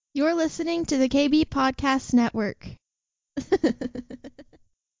You're listening to the KB Podcast Network.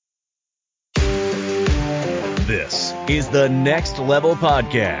 This is the Next Level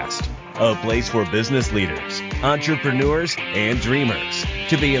Podcast, a place for business leaders, entrepreneurs, and dreamers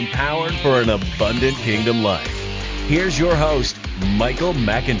to be empowered for an abundant kingdom life. Here's your host, Michael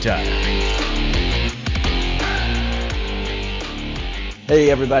McIntyre. Hey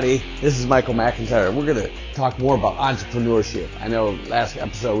everybody, this is Michael McIntyre. We're going to talk more about entrepreneurship. I know last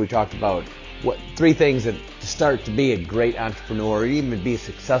episode we talked about three things that start to be a great entrepreneur or even be a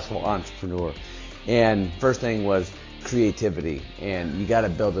successful entrepreneur. And first thing was creativity, and you got to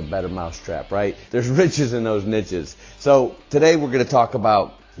build a better mousetrap, right? There's riches in those niches. So today we're going to talk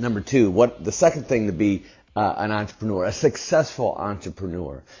about number two, what the second thing to be an entrepreneur, a successful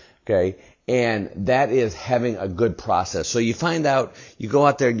entrepreneur, okay? And that is having a good process. So you go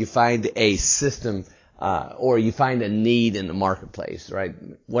out there and you find a system, or you find a need in the marketplace, right?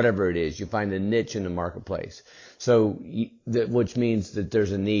 Whatever it is, you find a niche in the marketplace. So which means that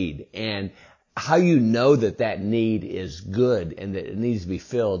there's a need, and how you know that need is good and that it needs to be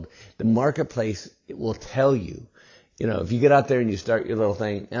filled, the marketplace will tell you. You know, if you get out there and you start your little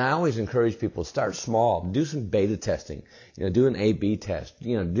thing, and I always encourage people to start small, do some beta testing, do an A/B test,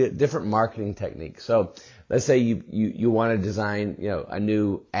 different marketing techniques. So let's say you want to design, a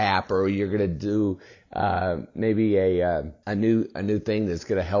new app, or you're going to do maybe a new thing that's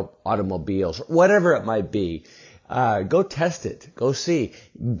going to help automobiles, or whatever it might be. Go test it. Go see.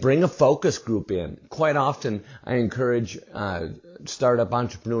 Bring a focus group in. Quite often, I encourage startup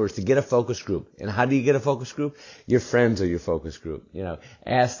entrepreneurs to get a focus group. And how do you get a focus group? Your friends are your focus group.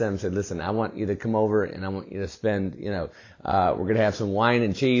 Ask them, say, listen, I want you to come over and I want you to spend, we're going to have some wine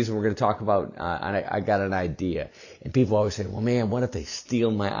and cheese and we're going to talk about, I got an idea. And people always say, well, man, what if they steal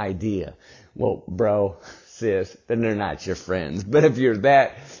my idea? Well, bro, sis, then they're not your friends. But if you're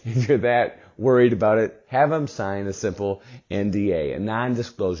that worried about it, have them sign a simple NDA, a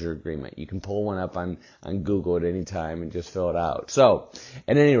non-disclosure agreement. You can pull one up on Google at any time and just fill it out. So,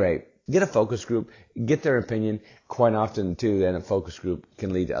 at any rate, get a focus group, get their opinion. Quite often, too, then a focus group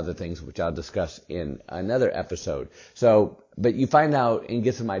can lead to other things, which I'll discuss in another episode. So, but you find out and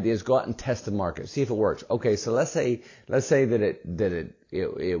get some ideas, go out and test the market, see if it works. Okay, so let's say that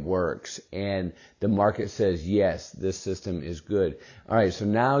it works and the market says, yes, this system is good. All right, so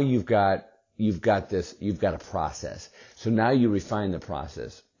now you've got a process. So now you refine the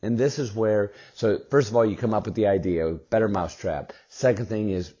process. And this is where, so first of all, you come up with the idea, better mousetrap. Second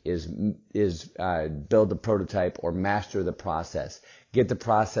thing is build the prototype or master the process. Get the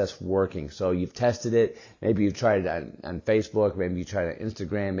process working. So you've tested it. Maybe you've tried it on Facebook. Maybe you tried it on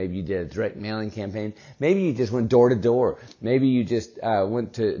Instagram. Maybe you did a direct mailing campaign. Maybe you just went door to door. Maybe you just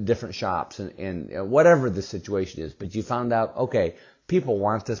went to different shops and whatever the situation is. But you found out, okay, people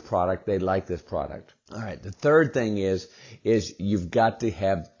want this product. They like this product. All right. The third thing is you've got to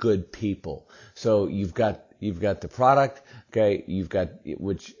have good people. So you've got the product, okay?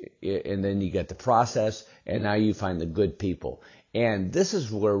 And then you get the process, and now you find the good people. And this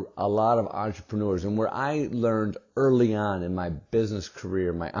is where a lot of entrepreneurs, and where I learned early on in my business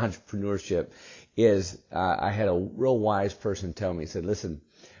career, my entrepreneurship, is I had a real wise person tell me, he said, listen,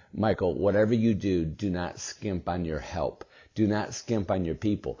 Michael, whatever you do, do not skimp on your help. Do not skimp on your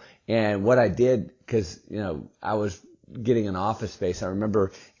people. And what I did, because, I was getting an office space. I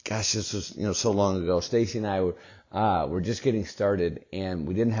remember, gosh, this was, so long ago. Stacy and I were just getting started and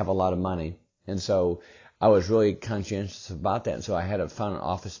we didn't have a lot of money. And so I was really conscientious about that. And so I found an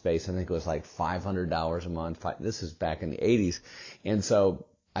office space. I think it was like $500 a month. This is back in the 80s. And so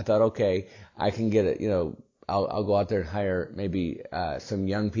I thought, okay, I can get it, I'll go out there and hire maybe some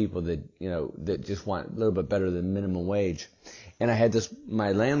young people that just want a little bit better than minimum wage. And I had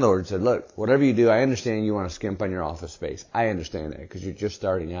my landlord said, look, whatever you do, I understand you want to skimp on your office space. I understand that because you're just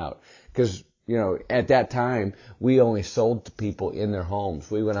starting out. Because, at that time, we only sold to people in their homes.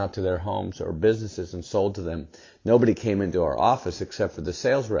 We went out to their homes or businesses and sold to them. Nobody came into our office except for the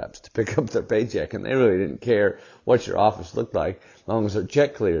sales reps to pick up their paycheck. And they really didn't care what your office looked like as long as their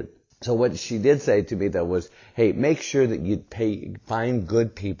check cleared. So what she did say to me though was, hey, make sure that you find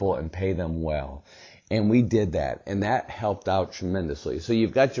good people and pay them well. And we did that, and that helped out tremendously. So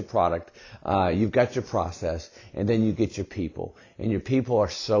you've got your product, you've got your process, and then you get your people. And your people are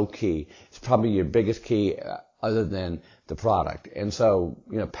so key. It's probably your biggest key other than the product. And so,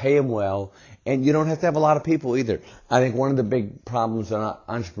 pay them well. And you don't have to have a lot of people either. I think one of the big problems when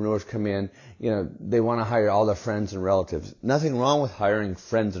entrepreneurs come in, they want to hire all their friends and relatives. Nothing wrong with hiring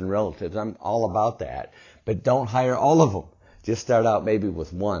friends and relatives. I'm all about that. But don't hire all of them. Just start out maybe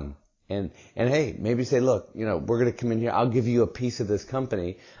with one. And hey, maybe say, look, we're going to come in here. I'll give you a piece of this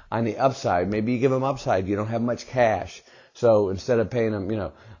company on the upside. Maybe you give them upside. You don't have much cash. So instead of paying them,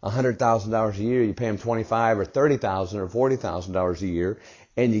 $100,000 a year, you pay them $25,000 or $30,000 or $40,000 a year,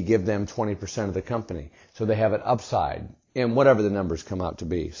 and you give them 20% of the company. So they have an upside in whatever the numbers come out to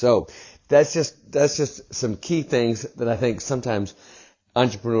be. So that's just some key things that I think sometimes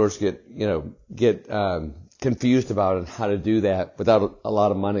entrepreneurs get confused about and how to do that without a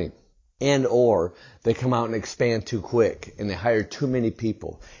lot of money. And or they come out and expand too quick and they hire too many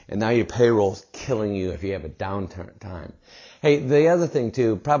people and now your payroll's killing you if you have a downtime. Hey, the other thing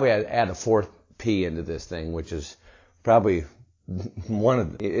too, probably I'd add a fourth P into this thing, which is probably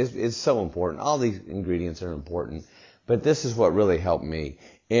it's so important. All these ingredients are important, but this is what really helped me.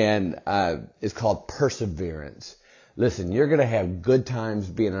 And it's called perseverance. Listen, you're going to have good times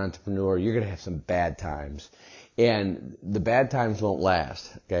being an entrepreneur. You're going to have some bad times. And the bad times won't last,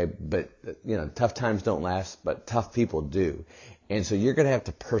 okay? But, tough times don't last, but tough people do. And so you're going to have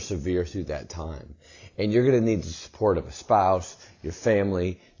to persevere through that time. And you're going to need the support of a spouse, your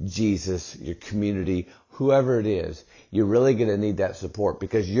family, Jesus, your community, whoever it is. You're really going to need that support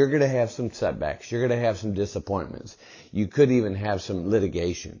because you're going to have some setbacks. You're going to have some disappointments. You could even have some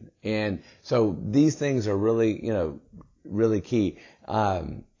litigation. And so these things are really, really key.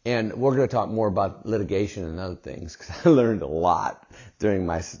 And we're going to talk more about litigation and other things because I learned a lot during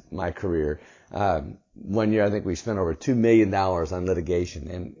my career. 1 year, I think we spent over $2 million on litigation,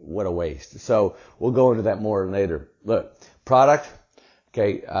 and what a waste. So we'll go into that more later. Look, product,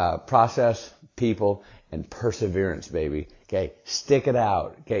 okay, process, people, and perseverance, baby. Okay, stick it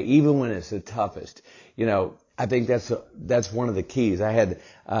out. Okay, even when it's the toughest. I think that's one of the keys. I had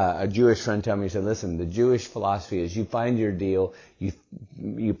a Jewish friend tell me, he said, listen, the Jewish philosophy is you find your deal,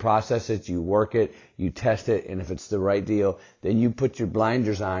 you process it, you work it, you test it, and if it's the right deal, then you put your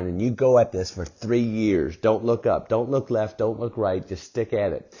blinders on and you go at this for 3 years. Don't look up, don't look left, don't look right, just stick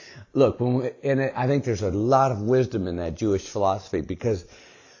at it. Look, I think there's a lot of wisdom in that Jewish philosophy because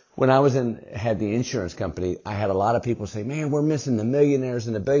when I had the insurance company, I had a lot of people say, man, we're missing the millionaires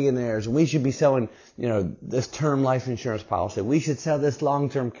and the billionaires, and we should be selling, this term life insurance policy. We should sell this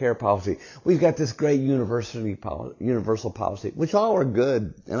long-term care policy. We've got this great universal policy, which all are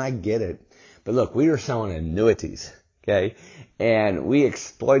good, and I get it. But look, we were selling annuities, okay? And we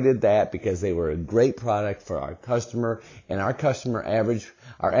exploited that because they were a great product for our customer, and our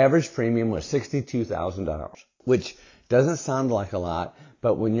average premium was $62,000, which doesn't sound like a lot,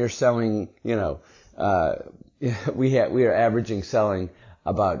 but when you're selling, we are averaging selling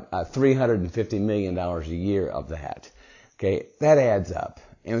about $350 million a year of that. Okay, that adds up.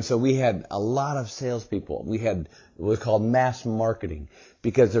 And so we had a lot of salespeople. We had what was called mass marketing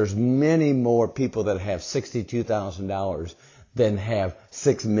because there's many more people that have $62,000 than have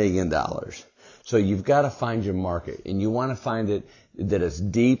 $6 million. So you've got to find your market, and you want to find it that it's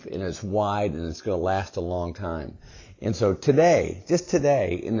deep and it's wide and it's going to last a long time. And so just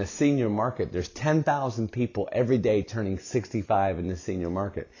today, in the senior market, there's 10,000 people every day turning 65 in the senior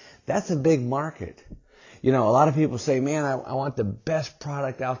market. That's a big market. A lot of people say, man, I want the best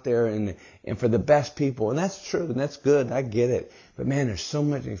product out there and for the best people. And that's true, and that's good. I get it. But man, there's so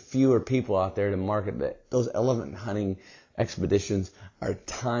many fewer people out there to market that those elephant hunting expeditions are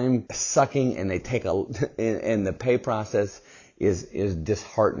time sucking, and they take and the pay process is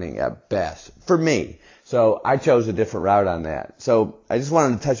disheartening at best for me. So I chose a different route on that. So I just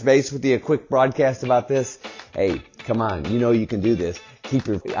wanted to touch base with you, a quick broadcast about this. Hey, come on, you can do this. Keep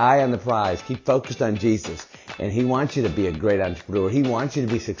your eye on the prize. Keep focused on Jesus. And He wants you to be a great entrepreneur. He wants you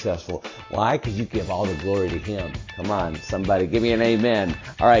to be successful. Why? Because you give all the glory to Him. Come on, somebody, give me an amen.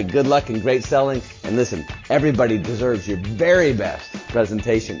 All right, good luck and great selling. And listen, everybody deserves your very best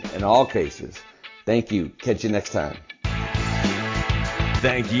presentation in all cases. Thank you. Catch you next time.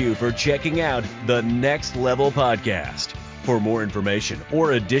 Thank you for checking out the Next Level Podcast. For more information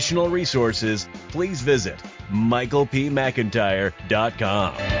or additional resources, please visit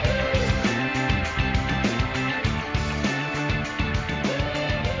michaelpmcintyre.com.